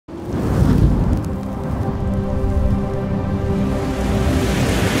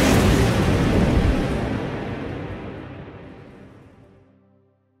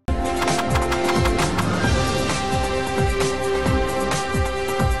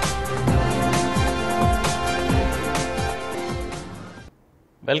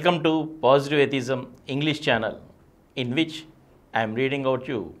Welcome to Positive Atheism English channel, in which I am reading out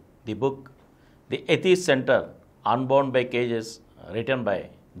you the book The Atheist Center Unbound Bycages, written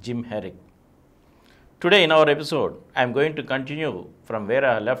by Jim Herrick. Today in our episode, I am going to continue from where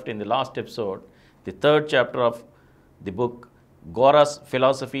I left in the last episode, the third chapter of the book Gora's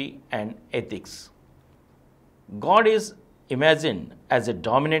Philosophy and Ethics. God is imagined as a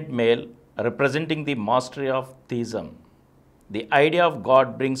dominant male representing the mastery of theism. The idea of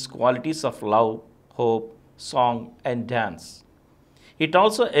God brings qualities of love, hope, song, and dance. It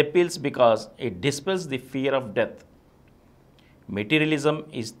also appeals because it dispels the fear of death. Materialism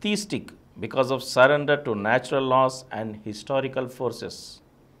is theistic because of surrender to natural laws and historical forces.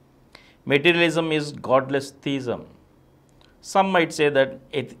 Materialism is godless theism. Some might say that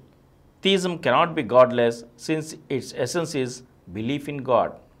theism cannot be godless since its essence is belief in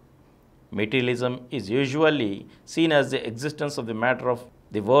God. Materialism is usually seen as the existence of the matter of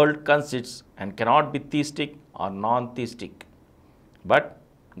the world consists and cannot be theistic or non-theistic. But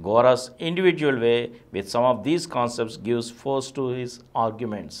Gora's individual way with some of these concepts gives force to his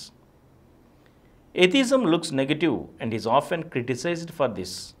arguments. Atheism looks negative and is often criticized for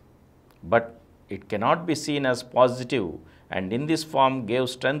this, but it cannot be seen as positive, and in this form gave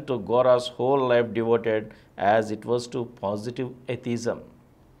strength to Gora's whole life devoted as it was to positive atheism.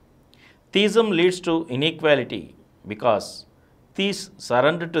 Theism leads to inequality because theists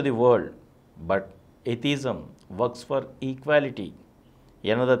surrender to the world, but atheism works for equality,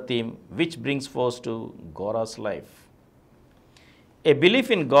 another theme which brings force to Gora's life. A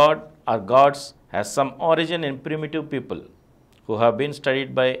belief in God or gods has some origin in primitive people who have been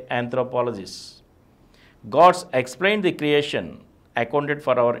studied by anthropologists. Gods explained the creation, accounted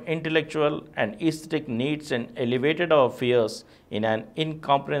for our intellectual and aesthetic needs, and elevated our fears in an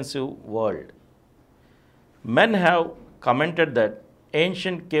incomprehensive world. Men have commented that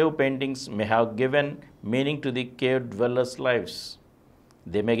ancient cave paintings may have given meaning to the cave dwellers' lives.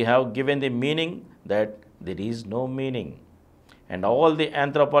 They may have given the meaning that there is no meaning, and all the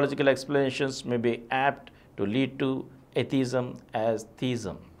anthropological explanations may be apt to lead to atheism as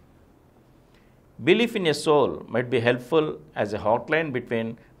theism. Belief in a soul might be helpful as a hotline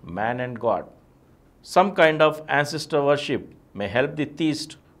between man and God. Some kind of ancestor worship may help the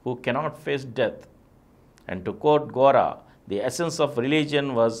theist who cannot face death. And to quote Gora, the essence of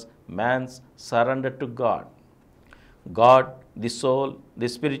religion was man's surrender to God. God, the soul, the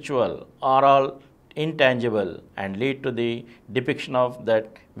spiritual are all intangible and lead to the depiction of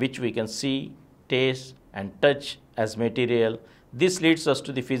that which we can see, taste, and touch as material. This leads us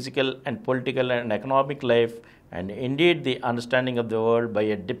to the physical and political and economic life, and indeed the understanding of the world by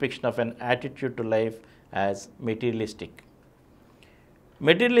a depiction of an attitude to life as materialistic.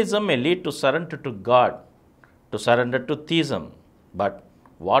 Materialism may lead to surrender to God, to surrender to theism, but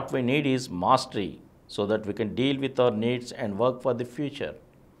what we need is mastery so that we can deal with our needs and work for the future.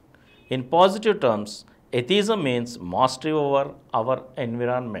 In positive terms, atheism means mastery over our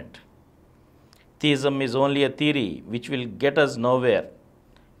environment. Theism is only a theory which will get us nowhere.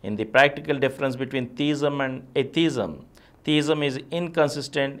 In the practical difference between theism and atheism, theism is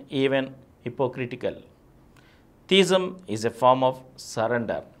inconsistent, even hypocritical. Theism is a form of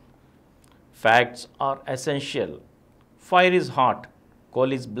surrender. Facts are essential. Fire is hot,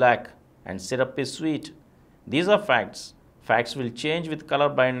 coal is black, and syrup is sweet. These are facts. Facts will change with color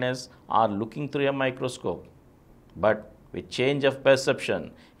blindness or looking through a microscope. But with change of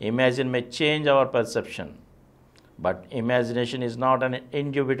perception, imagination may change our perception. But imagination is not an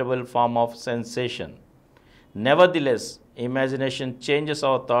indubitable form of sensation. Nevertheless, imagination changes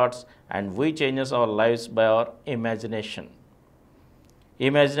our thoughts and we changes our lives by our imagination.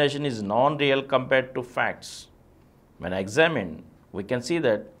 Imagination is non-real compared to facts. When examined, we can see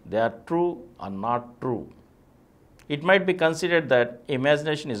that they are true or not true. It might be considered that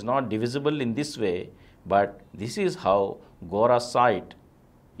imagination is not divisible in this way, but this is how Gora saw it.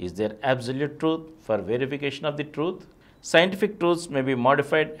 Is there absolute truth for verification of the truth? Scientific truths may be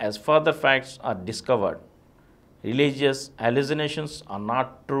modified as further facts are discovered. Religious hallucinations are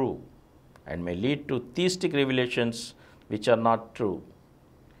not true and may lead to theistic revelations which are not true.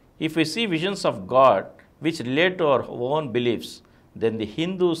 If we see visions of God which relate to our own beliefs, then the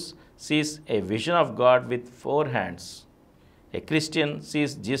Hindus sees a vision of God with 4 hands. A Christian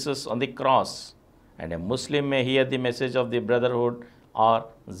sees Jesus on the cross, and a Muslim may hear the message of the brotherhood or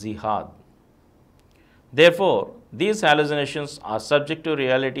jihad. Therefore, these hallucinations are subjective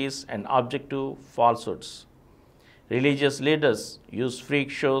realities and objective falsehoods. Religious leaders use freak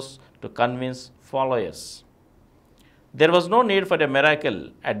shows to convince followers. There was no need for a miracle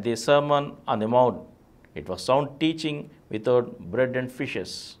at the Sermon on the Mount It was sound teaching without bread and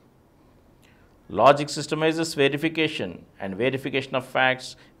fishes. Logic systemizes verification and verification of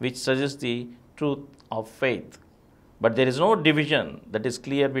facts which suggests the truth of faith. But there is no division that is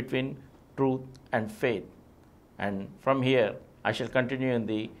clear between truth and faith. And from here, I shall continue in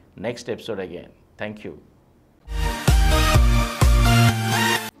the next episode again. Thank you.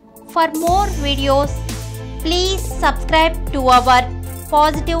 For more videos, please subscribe to our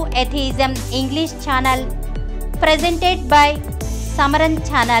Positive Atheism English channel presented by Samaram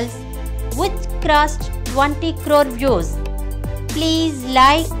channels which crossed 20 crore views. Please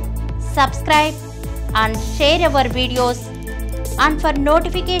like, subscribe and share our videos, and for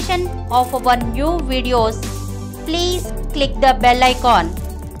notification of our new videos, please click the bell icon.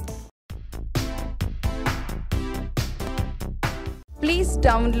 Please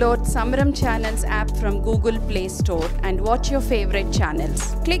download Samaram Channels app from Google Play Store and watch your favorite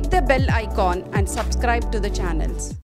channels. Click the bell icon and subscribe to the channels.